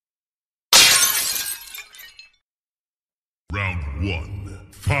Round one,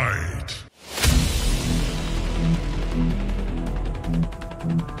 fight!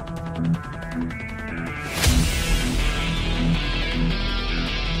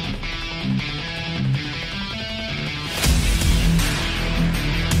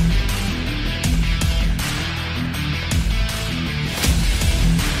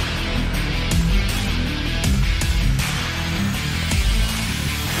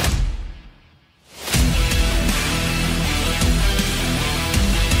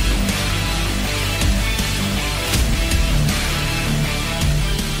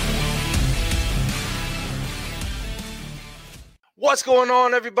 What's going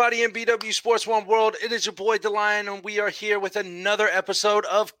on, everybody in BW Sports One World? It is your boy DeLion, and we are here with another episode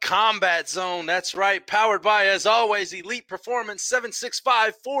of Combat Zone. That's right, powered by, as always, Elite Performance,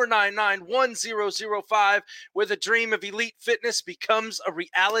 765-499-1005, where the dream of elite fitness becomes a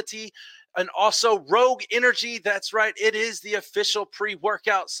reality. And also Rogue Energy, that's right, it is the official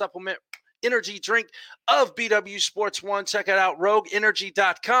pre-workout supplement energy drink of BW Sports One. Check it out,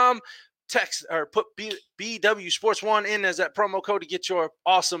 rogueenergy.com. Text or put BW Sports One in as that promo code to get your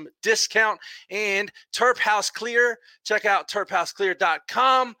awesome discount. And Terp House Clear, check out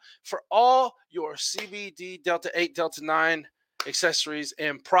terphouseclear.com for all your CBD Delta 8, Delta 9 accessories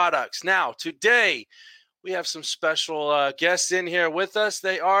and products. Now, today we have some special guests in here with us.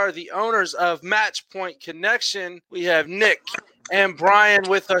 They are the owners of Match Point Connection. We have Nick and Brian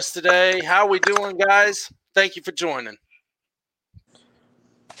with us today. How are we doing, guys? Thank you for joining.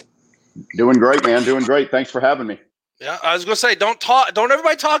 Doing great, man. Doing great. Thanks for having me. Yeah, I was going to say, don't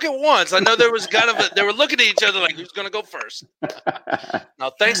everybody talk at once. I know there was kind of they were looking at each other like, who's going to go first? Now,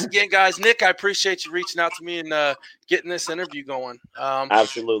 thanks again, guys. Nick, I appreciate you reaching out to me and getting this interview going.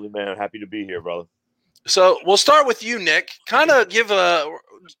 Absolutely, man. Happy to be here, brother. So we'll start with you, Nick. Kind of give a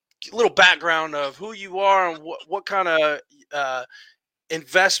little background of who you are and what kind of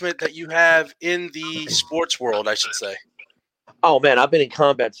investment that you have in the sports world, I should say. Oh, man, I've been in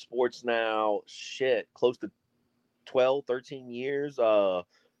combat sports now, close to 12, 13 years.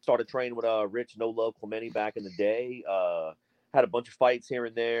 Started training with Rich No Love Clemente back in the day. Had a bunch of fights here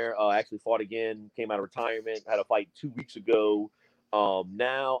and there. Actually fought again, came out of retirement. Had a fight 2 weeks ago.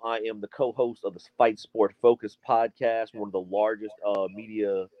 Now I am the co-host of the Fight Sport Focus podcast, one of the largest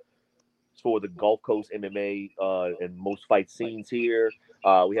media for the Gulf Coast MMA and most fight scenes here.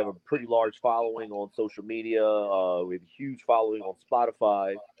 We have a pretty large following on social media. We have a huge following on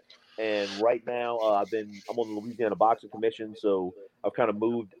Spotify. And right now, I'm on the Louisiana Boxing Commission, so I've kind of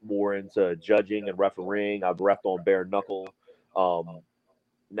moved more into judging and refereeing. I've reffed on bare knuckle.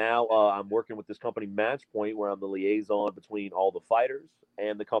 Now I'm working with this company, Match Point, where I'm the liaison between all the fighters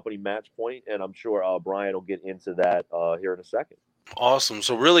and the company Match Point. And I'm sure Brian will get into that here in a second. Awesome.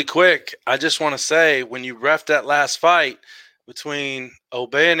 So really quick, I just want to say, when you reffed that last fight between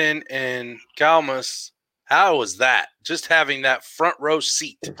O'Bannon and Galmas, how was that? Just having that front row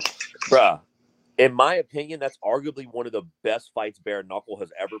seat. Bruh, in my opinion, that's arguably one of the best fights bare knuckle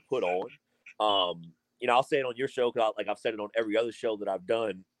has ever put on. I'll say it on your show because I've said it on every other show that I've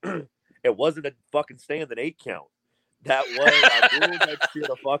done. It wasn't a fucking stand at 8 count. That was I ruled that shit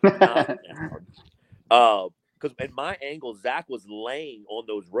a fucking knockdown. Because in my angle, Zach was laying on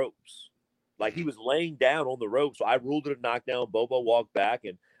those ropes. Like, he was laying down on the rope. So I ruled it a knockdown. Bobo walked back.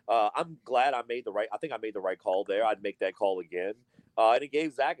 And I'm glad I made the right call there. I'd make that call again. And it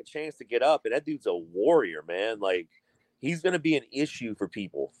gave Zach a chance to get up. And that dude's a warrior, man. Like, he's going to be an issue for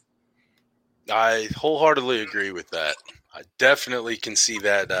people. I wholeheartedly agree with that. I definitely can see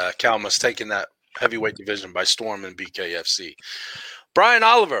that Calmus taking that heavyweight division by storm in BKFC. Brian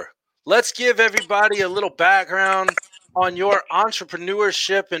Oliver, let's give everybody a little background on your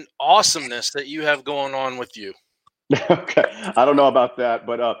entrepreneurship and awesomeness that you have going on with you. Okay. I don't know about that,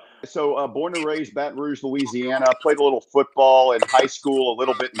 but born and raised Baton Rouge, Louisiana. Played a little football in high school, a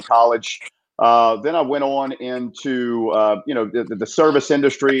little bit in college. Then I went on into, the service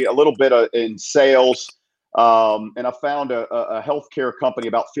industry, a little bit in sales. And I found a healthcare company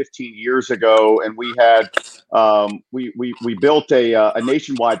about 15 years ago, and we had we built a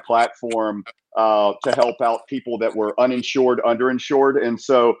nationwide platform to help out people that were uninsured, underinsured. And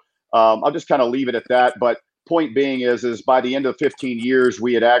so I'll just kind of leave it at that. But point being is by the end of 15 years,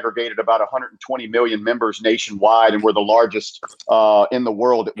 we had aggregated about 120 million members nationwide, and we're the largest in the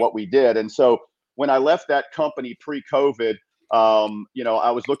world at what we did. And so when I left that company pre-COVID,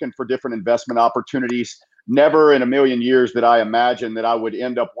 I was looking for different investment opportunities. Never in a million years did I imagine that I would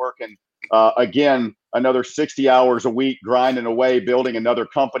end up working again another 60 hours a week, grinding away, building another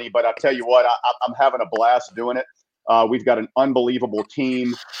company. But I tell you what, I'm having a blast doing it. We've got an unbelievable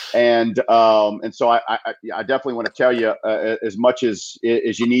team, and so I definitely want to tell you as much as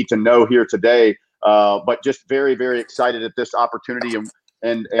you need to know here today. But just very, very excited at this opportunity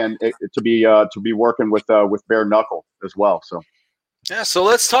and to be working with Bare Knuckle as well. So yeah, so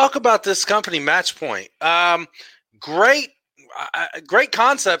let's talk about this company, Matchpoint. Great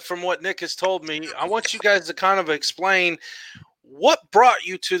concept from what Nick has told me. I want you guys to kind of explain what brought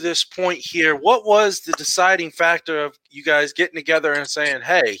you to this point here. What was the deciding factor of you guys getting together and saying,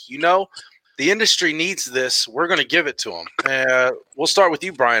 hey, the industry needs this. We're going to give it to them. We'll start with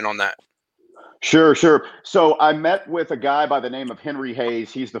you, Brian, on that. Sure. So I met with a guy by the name of Henry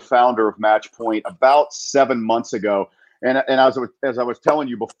Hayes. He's the founder of Matchpoint about 7 months ago. And as I was telling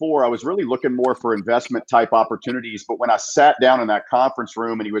you before, I was really looking more for investment type opportunities. But when I sat down in that conference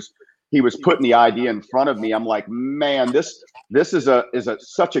room and he was putting the idea in front of me, I'm like, man, this is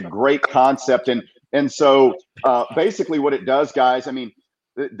such a great concept. And so basically what it does, guys, I mean,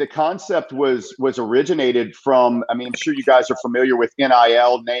 the concept was originated from, I mean, I'm sure you guys are familiar with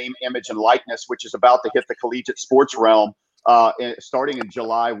NIL, name, image, and likeness, which is about to hit the collegiate sports realm starting in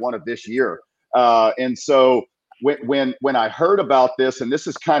July 1 of this year. And so when I heard about this, and this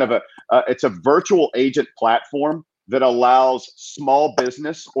is kind of it's a virtual agent platform that allows small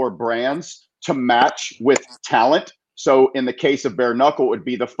business or brands to match with talent. So in the case of Bare Knuckle, it would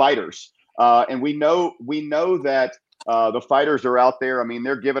be the fighters. And we know that the fighters are out there. I mean,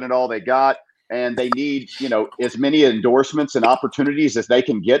 they're giving it all they got, and they need, as many endorsements and opportunities as they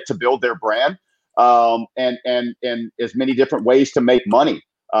can get to build their brand, and as many different ways to make money.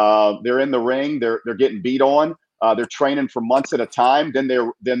 They're in the ring. They're getting beat on. They're training for months at a time. Then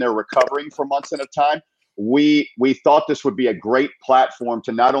they're recovering for months at a time. We thought this would be a great platform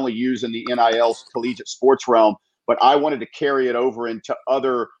to not only use in the NIL collegiate sports realm, but I wanted to carry it over into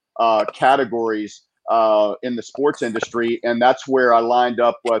other categories in the sports industry, and that's where I lined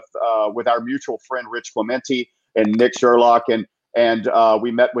up with our mutual friend Rich Clementi and Nick Sherlock, and we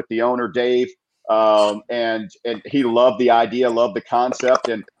met with the owner Dave, and he loved the idea, loved the concept,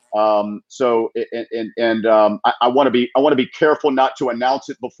 and so I want to be careful not to announce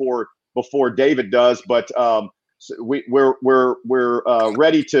it before David does, but we're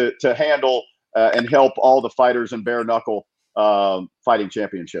ready to handle and help all the fighters in Bare Knuckle fighting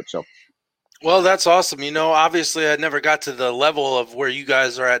championship. So. Well, that's awesome. Obviously I never got to the level of where you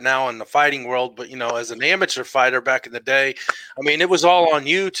guys are at now in the fighting world, but as an amateur fighter back in the day, I mean, it was all on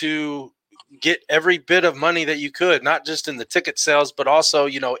you to get every bit of money that you could, not just in the ticket sales, but also,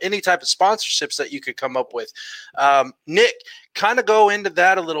 any type of sponsorships that you could come up with. Nick, kind of go into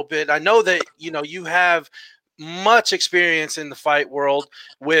that a little bit. I know that, you have much experience in the fight world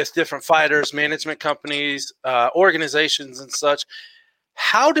with different fighters, management companies, organizations and such.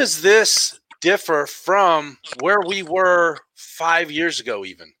 How does this differ from where we were 5 years ago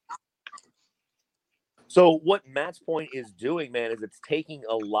even? So what Matchpoint is doing, man, is it's taking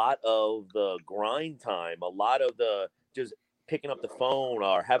a lot of the grind time, a lot of the just picking up the phone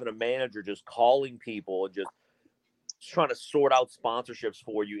or having a manager just calling people and just trying to sort out sponsorships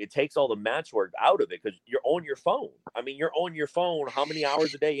for you. It takes all the match work out of it because you're on your phone. I mean, you're on your phone how many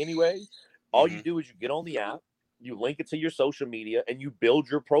hours a day anyway? All you do is you get on the app, you link it to your social media, and you build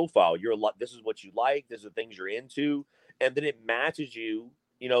your profile. This is what you like. These are the things you're into. And then it matches you.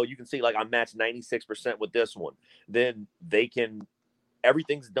 You can see, like, I matched 96% with this one. Then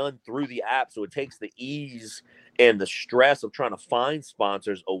everything's done through the app. So it takes the ease and the stress of trying to find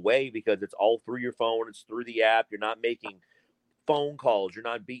sponsors away because it's all through your phone. It's through the app. You're not making phone calls. You're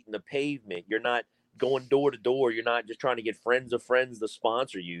not beating the pavement. You're not going door to door. You're not just trying to get friends of friends to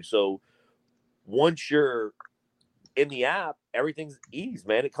sponsor you. So once you're in the app, everything's ease,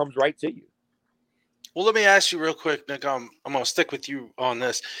 man. It comes right to you. Well, let me ask you real quick, Nick. I'm going to stick with you on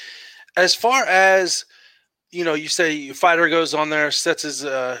this. As far as, you say your fighter goes on there, sets his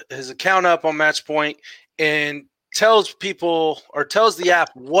account up on Matchpoint and tells people or tells the app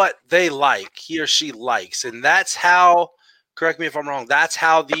what they like, he or she likes. And that's how, correct me if I'm wrong, that's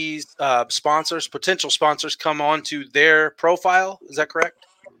how these potential sponsors come onto their profile. Is that correct?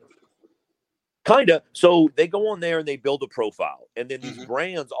 Kind of. So they go on there and they build a profile. And then these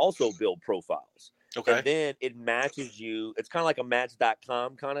brands also build profiles. Okay. And then it matches you. It's kind of like a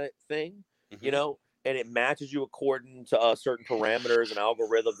match.com kind of thing, and it matches you according to certain parameters and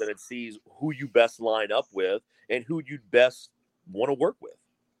algorithms, and it sees who you best line up with and who you'd best want to work with.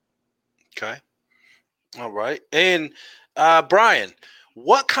 Okay. All right. And Brian,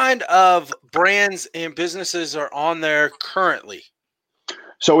 what kind of brands and businesses are on there currently?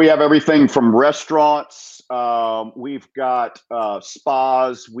 So we have everything from restaurants, We've got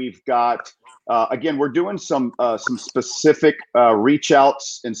spas. We've got again, we're doing some specific reach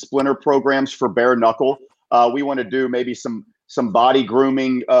outs and splinter programs for bare knuckle. We want to do maybe some body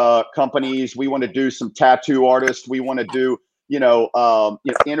grooming companies. We want to do some tattoo artists. We want to do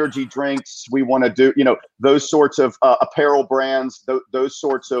energy drinks. We want to do those sorts of apparel brands. Those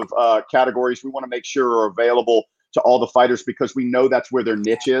sorts of categories. We want to make sure are available to all the fighters because we know that's where their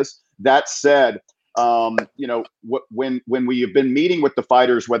niche is. That said, when we have been meeting with the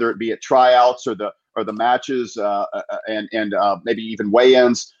fighters, whether it be at tryouts or the matches and maybe even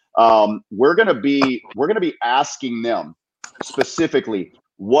weigh-ins, we're gonna be asking them specifically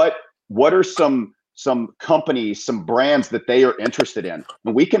what are some companies, some brands that they are interested in,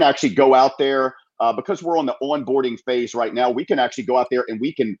 and we can actually go out there because we're on the onboarding phase right now. We can actually go out there and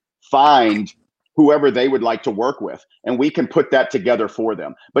we can find whoever they would like to work with, and we can put that together for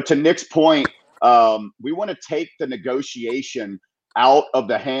them. But to Nick's point, we want to take the negotiation out of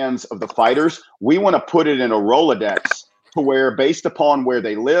the hands of the fighters. We want to put it in a Rolodex to where, based upon where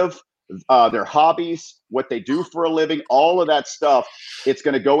they live, their hobbies, what they do for a living, all of that stuff, it's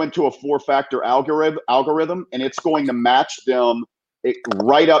going to go into a 4-factor algorithm, and it's going to match them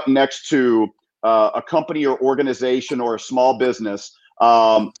right up next to a company or organization or a small business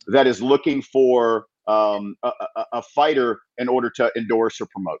that is looking for a fighter in order to endorse or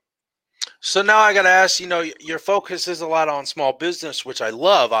promote. So now I got to ask, your focus is a lot on small business, which I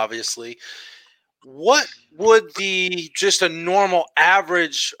love, obviously. What would just a normal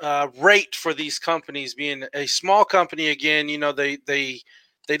average rate for these companies, being a small company? Again,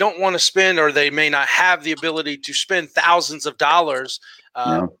 they don't want to spend, or they may not have the ability to spend thousands of dollars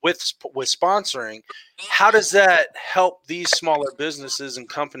with sponsoring. How does that help these smaller businesses and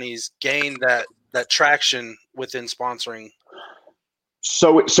companies gain that traction within sponsoring?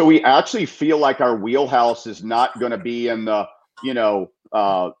 So we actually feel like our wheelhouse is not going to be in the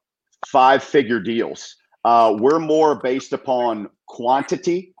 5-figure deals. We're more based upon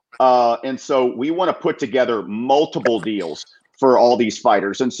quantity, and so we want to put together multiple deals for all these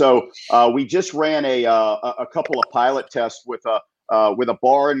fighters. And so we just ran a couple of pilot tests with a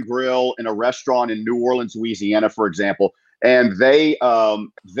bar and grill and a restaurant in New Orleans, Louisiana, for example, and they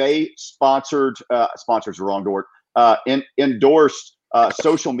sponsored sponsors the wrong word, endorsed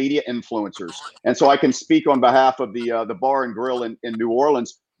social media influencers. And so I can speak on behalf of the bar and grill in New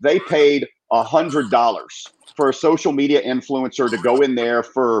Orleans. They paid $100 for a social media influencer to go in there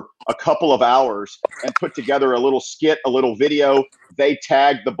for a couple of hours and put together a little skit, a little video. They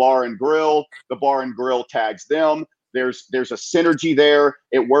tagged the bar and grill. The bar and grill tags them. There's a synergy there.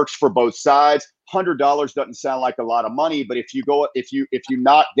 It works for both sides. $100 doesn't sound like a lot of money, but if you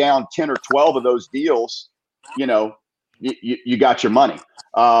knock down 10 or 12 of those deals, you got your money.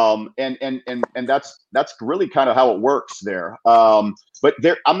 And that's really kind of how it works there. But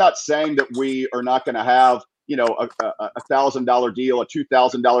I'm not saying that we are not going to have, a $1,000 deal, a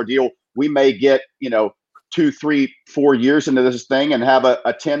 $2,000 deal. We may get, 2, 3, 4 years into this thing and have a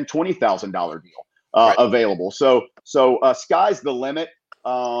 $10,000, $20,000 deal available. So sky's the limit.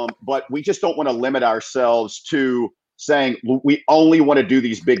 But we just don't want to limit ourselves to saying we only want to do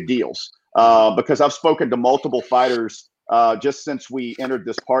these big deals. Because I've spoken to multiple fighters just since we entered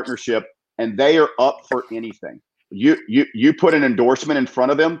this partnership, and they are up for anything. You put an endorsement in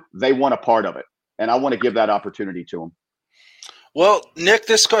front of them, they want a part of it, and I want to give that opportunity to them. Well, Nick,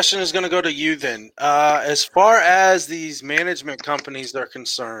 this question is going to go to you then. As far as these management companies are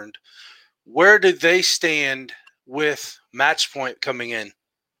concerned, where do they stand with Matchpoint coming in?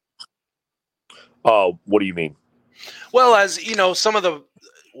 Oh, what do you mean? Well, as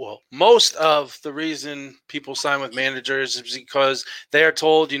most of the reason people sign with managers is because they are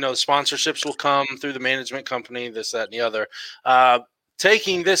told, sponsorships will come through the management company, this, that, and the other.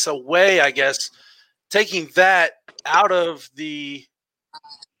 Taking this away, I guess, taking that out of the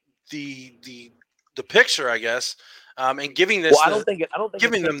picture, I guess, and giving this,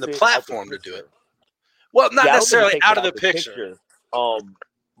 giving them the platform to do it. Well, not necessarily out of the picture.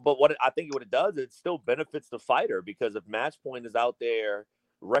 But what it does, it still benefits the fighter, because if Matchpoint is out there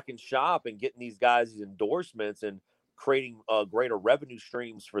wrecking shop and getting these guys these endorsements and creating greater revenue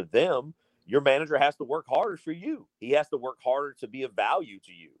streams for them, your manager has to work harder for you. He has to work harder to be of value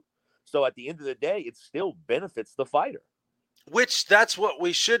to you. So at the end of the day, it still benefits the fighter. Which that's what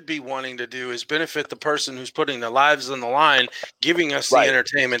we should be wanting to do, is benefit the person who's putting their lives on the line, giving us the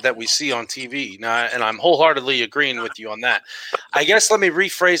entertainment that we see on TV. Now, and I'm wholeheartedly agreeing with you on that. I guess let me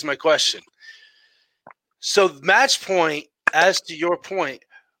rephrase my question. So Matchpoint, as to your point,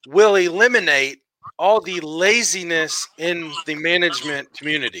 will eliminate all the laziness in the management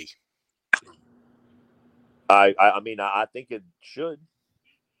community. I mean, I think it should.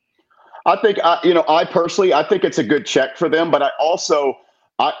 I think, I personally, I think it's a good check for them, but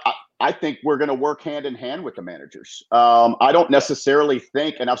I think we're going to work hand in hand with the managers. I don't necessarily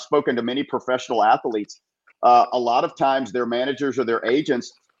think, and I've spoken to many professional athletes, a lot of times their managers or their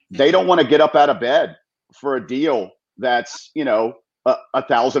agents, they don't want to get up out of bed for a deal that's, $1,000,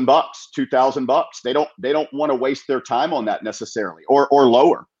 $2,000. They don't want to waste their time on that necessarily, or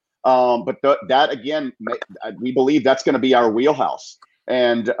lower. But that again, we believe that's going to be our wheelhouse.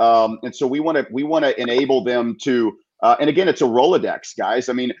 And so we want to enable them to, and again, it's a Rolodex, guys.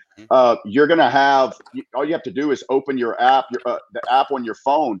 I mean, you're going to have, all you have to do is open your app, the app on your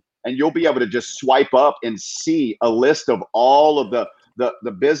phone, and you'll be able to just swipe up and see a list of all of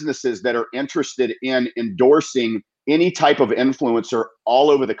the businesses that are interested in endorsing any type of influencer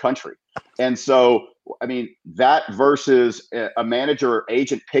all over the country. And so, I mean, that versus a manager or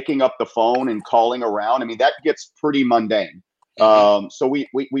agent picking up the phone and calling around, I mean, that gets pretty mundane. So we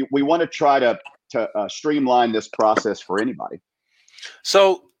want to try to streamline this process for anybody.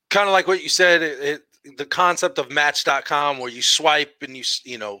 So kind of like what you said, the concept of Match.com, where you swipe and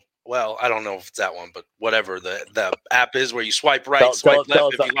well, I don't know if it's that one, but whatever the app is, where you swipe right, swipe left. Tell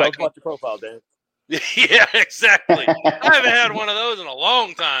us about your profile, Dan. Yeah, exactly. I haven't had one of those in a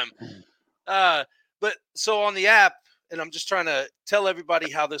long time. But so on the app, and I'm just trying to tell everybody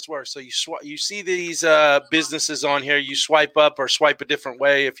how this works. So you see these businesses on here. You swipe up or swipe a different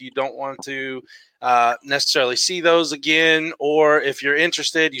way if you don't want to necessarily see those again, or if you're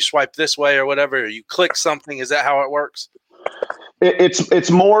interested, you swipe this way or whatever. Or you click something. Is that how it works?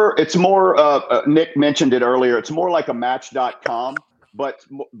 It's more. Nick mentioned it earlier. It's more like a Match.com,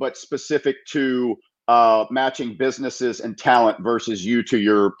 but specific to matching businesses and talent versus you to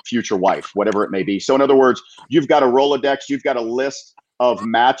your future wife, whatever it may be. So in other words, you've got a Rolodex, you've got a list of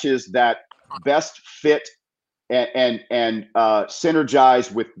matches that best fit and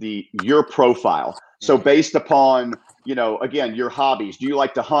synergize with your profile. So based upon, again, your hobbies, do you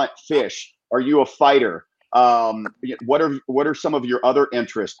like to hunt, fish? Are you a fighter? What are some of your other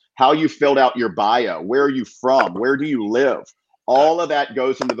interests? How you filled out your bio? Where are you from? Where do you live? All of that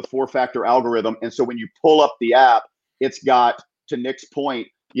goes into the 4-factor algorithm. And so when you pull up the app, it's got, to Nick's point,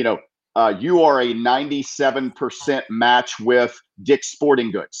 you are a 97% match with Dick's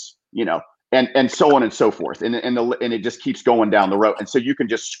Sporting Goods, and so on and so forth. And it just keeps going down the road. And so you can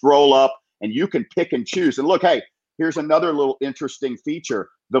just scroll up and you can pick and choose. And look, hey, here's another little interesting feature.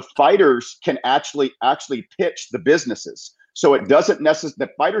 The fighters can actually pitch the businesses. So it doesn't necessarily,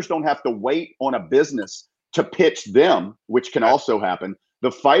 the fighters don't have to wait on a business to pitch them, which can also happen.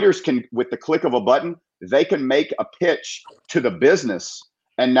 The fighters can, with the click of a button, they can make a pitch to the business.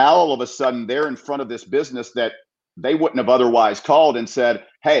 And now all of a sudden they're in front of this business that they wouldn't have otherwise called and said,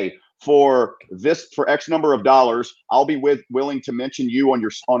 hey, for X number of dollars, I'll be willing to mention you on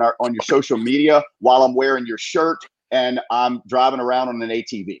your social media while I'm wearing your shirt and I'm driving around on an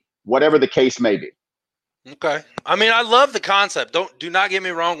ATV, whatever the case may be. Okay. I mean, I love the concept. Do not get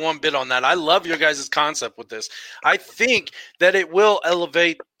me wrong one bit on that. I love your guys' concept with this. I think that it will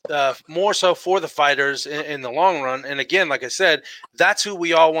elevate more so for the fighters in the long run. And again, like I said, that's who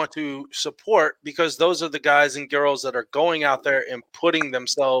we all want to support, because those are the guys and girls that are going out there and putting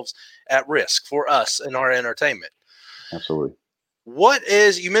themselves at risk for us and our entertainment. Absolutely.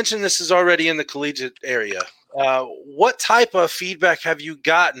 You mentioned this is already in the collegiate area. What type of feedback have you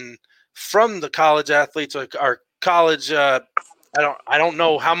gotten from the college athletes or college? I don't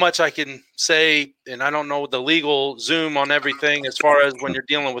know how much I can say, and I don't know the legal zoom on everything as far as when you're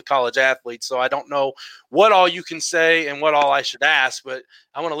dealing with college athletes. So I don't know what all you can say and what all I should ask, but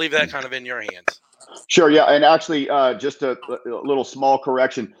I want to leave that kind of in your hands. Sure. Yeah. And actually, just a little small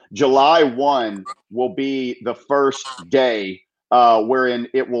correction. July 1 will be the first day wherein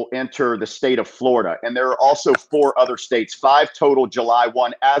it will enter the state of Florida. And there are also 4 other states, 5 total July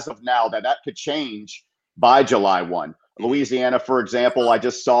 1 as of now. That could change by July 1. Louisiana, for example, I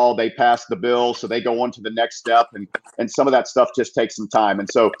just saw they passed the bill, so they go on to the next step, and some of that stuff just takes some time. And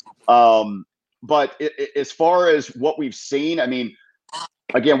so, but as far as what we've seen, I mean,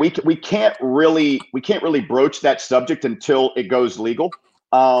 again, we can't really broach that subject until it goes legal.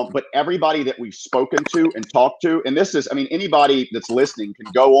 But everybody that we've spoken to and talked to, and this is, I mean, anybody that's listening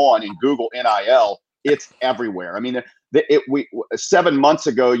can go on and Google NIL. It's everywhere. I mean, 7 months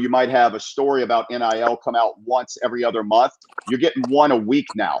ago, you might have a story about NIL come out once every other month. You're getting one a week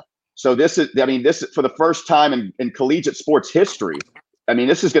now. So this is for the first time in collegiate sports history. I mean,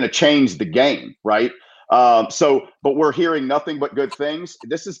 this is going to change the game, right? But we're hearing nothing but good things.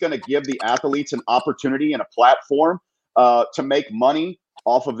 This is going to give the athletes an opportunity and a platform to make money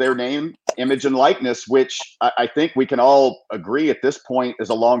off of their name, image, and likeness, which I think we can all agree at this point is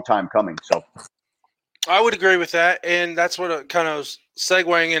a long time coming. So I would agree with that, and that's what it kind of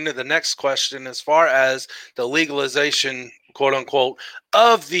segueing into the next question as far as the legalization, quote unquote,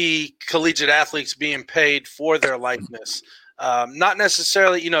 of the collegiate athletes being paid for their likeness. Not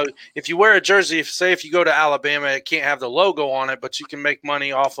necessarily, if you wear a jersey, if you go to Alabama, it can't have the logo on it, but you can make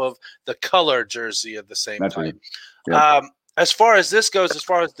money off of the color jersey of the same that's type. right. As far as this goes, as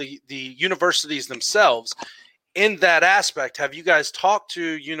far as the universities themselves, in that aspect, have you guys talked to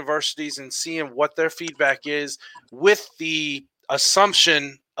universities and seeing what their feedback is with the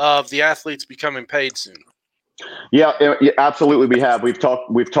assumption of the athletes becoming paid soon? Yeah, absolutely. We have. We've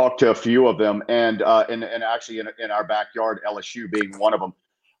talked to a few of them, and actually in our backyard, LSU being one of them.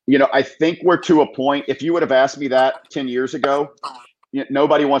 I think we're to a point. If you would have asked me that 10 years ago,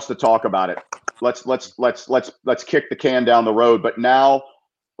 nobody wants to talk about it. Let's kick the can down the road. But now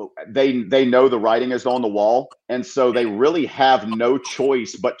they know the writing is on the wall, and so they really have no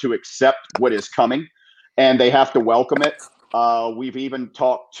choice but to accept what is coming, and they have to welcome it. We've even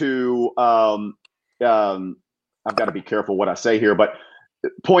talked to. I've got to be careful what I say here, but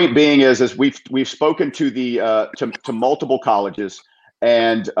point being is we've spoken to the to multiple colleges,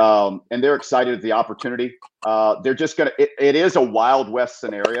 and they're excited at the opportunity. They're just gonna. It is a Wild West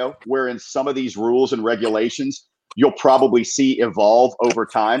scenario wherein some of these rules and regulations you'll probably see evolve over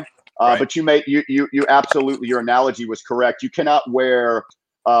time. Right. But you absolutely, your analogy was correct. You cannot wear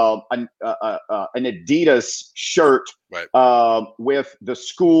an Adidas shirt right. with the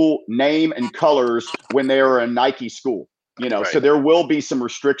school name and colors when they are a Nike school. Right. So there will be some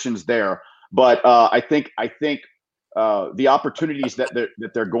restrictions there. But I think the opportunities that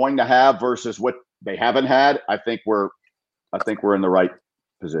they're going to have versus what they haven't had, I think we're in the right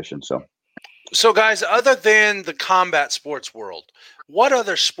position. So, guys, other than the combat sports world, what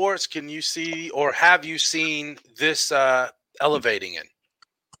other sports can you see or have you seen this elevating in?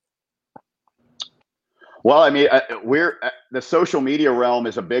 Well, I mean, the social media realm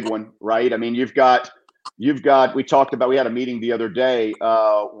is a big one, right? I mean, you've got. We talked about. We had a meeting the other day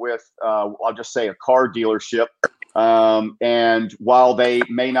with I'll just say a car dealership, and while they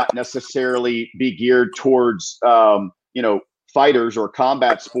may not necessarily be geared towards fighters or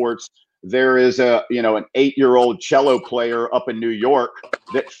combat sports. There is an 8-year-old cello player up in New York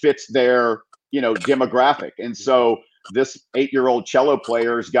that fits their, demographic. And so this 8-year-old cello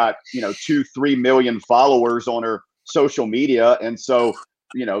player's got, 2-3 million followers on her social media. And so,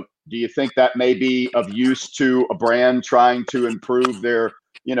 do you think that may be of use to a brand trying to improve their,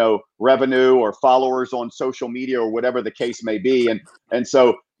 revenue or followers on social media or whatever the case may be? And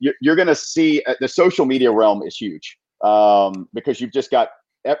so you're going to see the social media realm is huge because you've just got,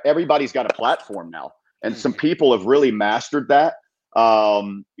 everybody's got a platform now, and some people have really mastered that.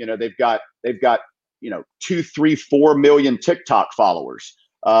 They've got 2, 3, 4 million TikTok followers.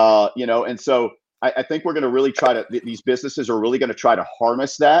 And so I think we're going to really try to. These businesses are really going to try to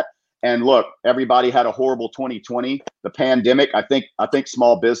harness that. And look, everybody had a horrible 2020, the pandemic. I think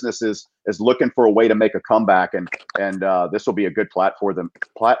small businesses is looking for a way to make a comeback, and this will be a good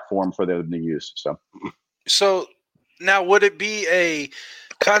platform for them to use. So now, would it be a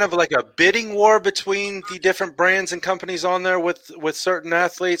kind of like a bidding war between the different brands and companies on there with certain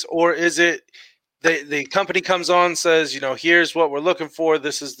athletes, or is it the company comes on, says, here's what we're looking for,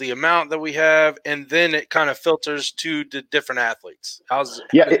 this is the amount that we have, and then it kind of filters to the different athletes? How does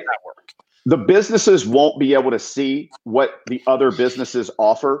that work? The businesses won't be able to see what the other businesses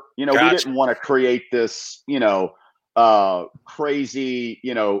offer. Gotcha. We didn't want to create this, crazy,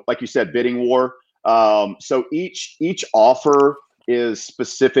 like you said, bidding war. So each offer is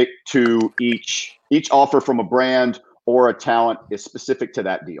specific to each offer from a brand or a talent is specific to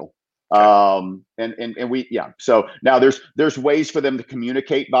that deal. So now there's ways for them to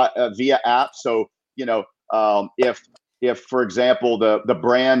communicate via app. So, if for example, the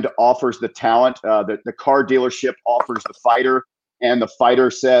brand offers the talent, the car dealership offers the fighter, and the fighter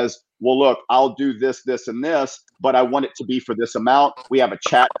says, well, look, I'll do this, this, and this, but I want it to be for this amount. We have a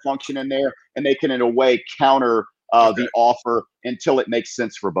chat function in there, and they can, in a way, counter the offer until it makes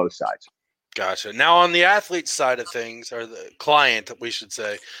sense for both sides. Gotcha. Now, on the athlete side of things, or the client, we should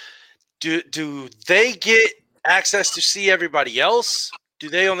say, do they get access to see everybody else? Do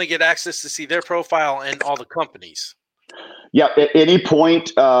they only get access to see their profile and all the companies? Yeah, at any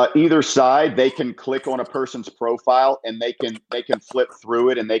point, either side, they can click on a person's profile and they can flip through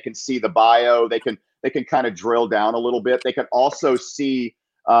it and they can see the bio. They can kind of drill down a little bit. They can also see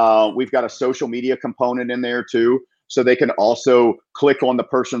we've got a social media component in there too. so they can also click on the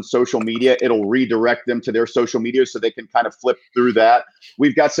person's social media. It'll redirect them to their social media so they can kind of flip through that.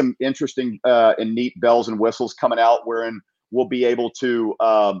 We've got some interesting and neat bells and whistles coming out wherein we'll be able to,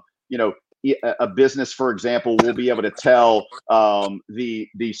 a business, for example, will be able to tell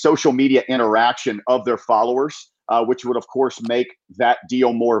the social media interaction of their followers, which would, of course, make that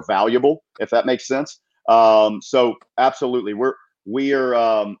deal more valuable, if that makes sense. So absolutely,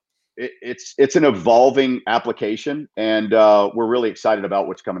 it's an evolving application, and we're really excited about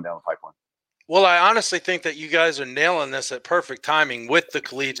what's coming down the pipeline. Well, I honestly think that you guys are nailing this at perfect timing with the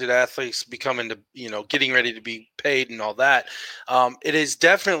collegiate athletes becoming getting ready to be paid and all that. It is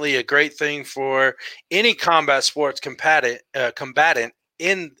definitely a great thing for any combat sports combatant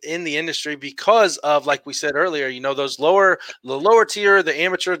in the industry because of, like we said earlier, the lower tier, the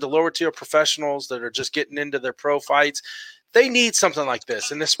amateur, the lower tier professionals that are just getting into their pro fights. They need something like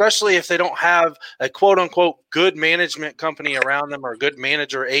this, and especially if they don't have a quote-unquote good management company around them or a good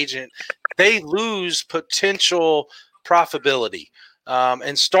manager agent, they lose potential profitability.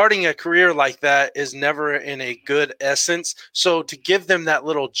 And starting a career like that is never in a good essence. So to give them that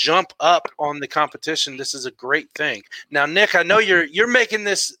little jump up on the competition, this is a great thing. Now, Nick, I know you're making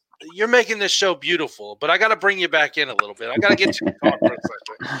this show beautiful, but I got to bring you back in a little bit. I got to get you to talk for a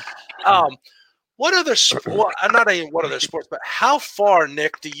second. What other sports, but how far,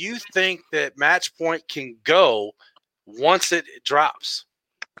 Nick, do you think that Match Point can go once it drops?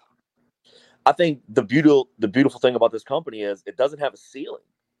 I think the beautiful thing about this company is it doesn't have a ceiling.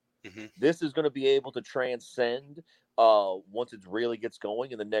 Mm-hmm. This is going to be able to transcend once it really gets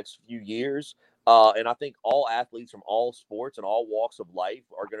going in the next few years. And I think all athletes from all sports and all walks of life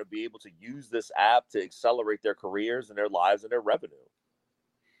are going to be able to use this app to accelerate their careers and their lives and their revenue.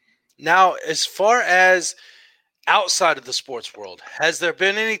 Now, as far as outside of the sports world, has there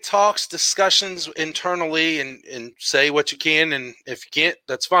been any talks, discussions internally, and say what you can, and if you can't,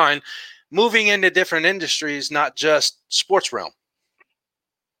 that's fine, moving into different industries, not just sports realm?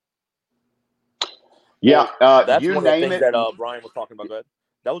 Yeah, that's you one of the name things it. that Brian was talking about. Go ahead.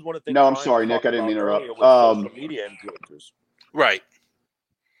 That was one of the things. No, I'm sorry, Nick. I didn't mean to interrupt. Social media influencers. Right.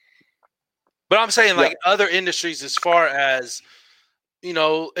 But I'm saying other industries as far as,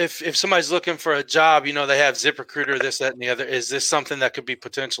 if somebody's looking for a job, they have ZipRecruiter, this, that, and the other. Is this something that could be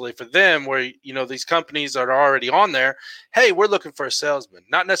potentially for them where, these companies that are already on there, hey, we're looking for a salesman,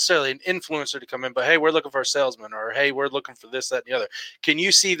 not necessarily an influencer to come in, but hey, we're looking for a salesman, or hey, we're looking for this, that, and the other. Can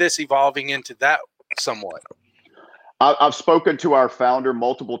you see this evolving into that somewhat? I've spoken to our founder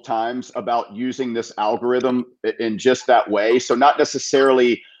multiple times about using this algorithm in just that way. So not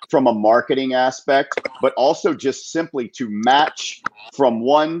necessarily from a marketing aspect, but also just simply to match from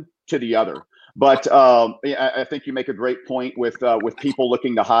one to the other. But I think you make a great point with people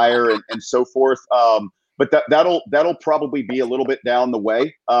looking to hire and so forth. But that'll probably be a little bit down the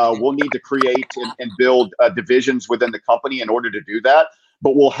way. We'll need to create and build divisions within the company in order to do that.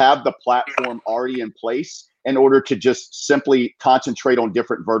 But we'll have the platform already in place in order to just simply concentrate on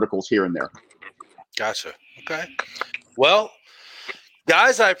different verticals here and there. Gotcha. Okay. Well,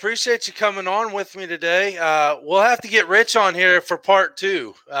 guys, I appreciate you coming on with me today. We'll have to get Rich on here for part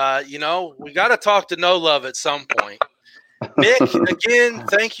 2. We got to talk to No Love at some point. Nick, again,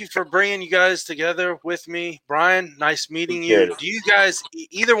 thank you for bringing you guys together with me. Brian, nice meeting you. Do you guys,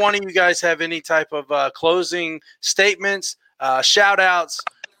 either one of you guys, have any type of closing statements, shout outs,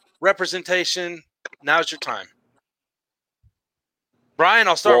 representation? Now's your time. Brian,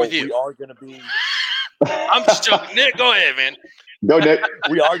 I'll start with you. We are going to be. I'm just joking. Nick, go ahead, man. Go, Nick.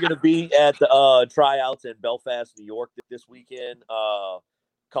 We are going to be at the tryouts in Belfast, New York this weekend. I'll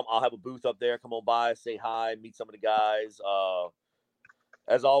have a booth up there. Come on by, say hi, meet some of the guys.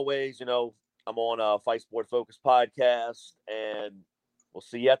 As always, I'm on Fight Sport Focus podcast, and we'll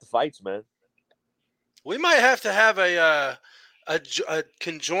see you at the fights, man. We might have to have a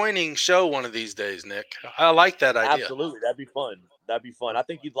conjoining show one of these days, Nick. I like that idea. Absolutely. That'd be fun. I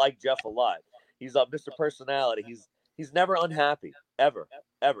think you'd like Jeff a lot. He's Mr. Personality. He's never unhappy. Ever.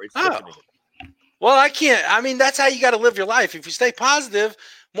 It's sickening. Well, that's how you got to live your life. If you stay positive,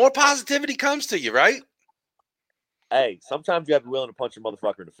 more positivity comes to you, right? Hey, sometimes you have to be willing to punch a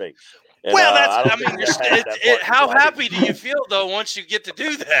motherfucker in the face. And, how happy do you feel, though, once you get to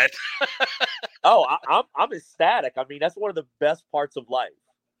do that? I'm ecstatic. That's one of the best parts of life.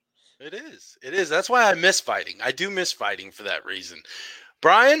 It is. That's why I miss fighting. I do miss fighting for that reason.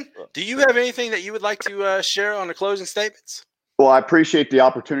 Brian, do you have anything that you would like to share on the closing statements? Well, I appreciate the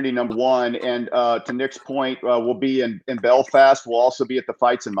opportunity, number one. And to Nick's point, we'll be in Belfast. We'll also be at the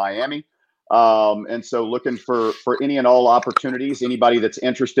fights in Miami. And so looking for any and all opportunities, anybody that's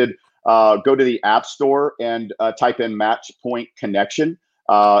interested. go to the App Store and type in Match Point Connection,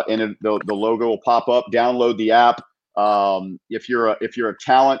 and the logo will pop up. Download the app. If you're a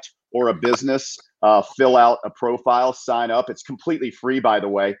talent or a business, fill out a profile, sign up. It's completely free, by the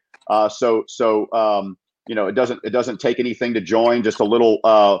way. It doesn't take anything to join. Just a little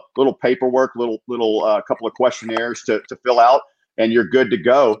paperwork, little couple of questionnaires to fill out, and you're good to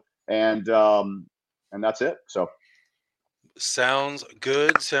go. And that's it. So. Sounds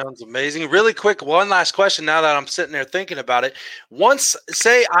good. Sounds amazing. Really quick, one last question now that I'm sitting there thinking about it. Once,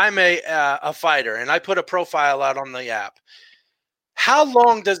 say I'm a fighter and I put a profile out on the app, how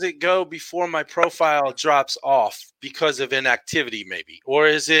long does it go before my profile drops off because of inactivity maybe? Or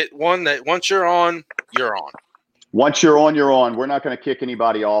is it one that once you're on, you're on? Once you're on, you're on. We're not going to kick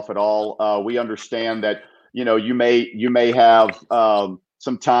anybody off at all. We understand that, you may have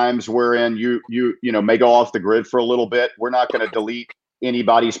some times wherein you may go off the grid for a little bit. We're not going to delete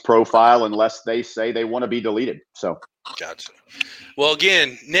anybody's profile unless they say they want to be deleted. So, gotcha. Well,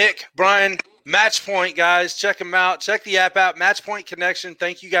 again, Nick, Brian, Match Point, guys, check them out. Check the app out, Match Point Connection.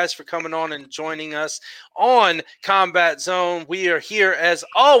 Thank you guys for coming on and joining us on Combat Zone. We are here as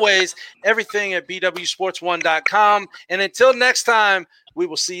always. Everything at bwsports1.com. And until next time, we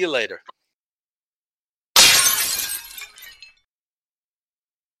will see you later.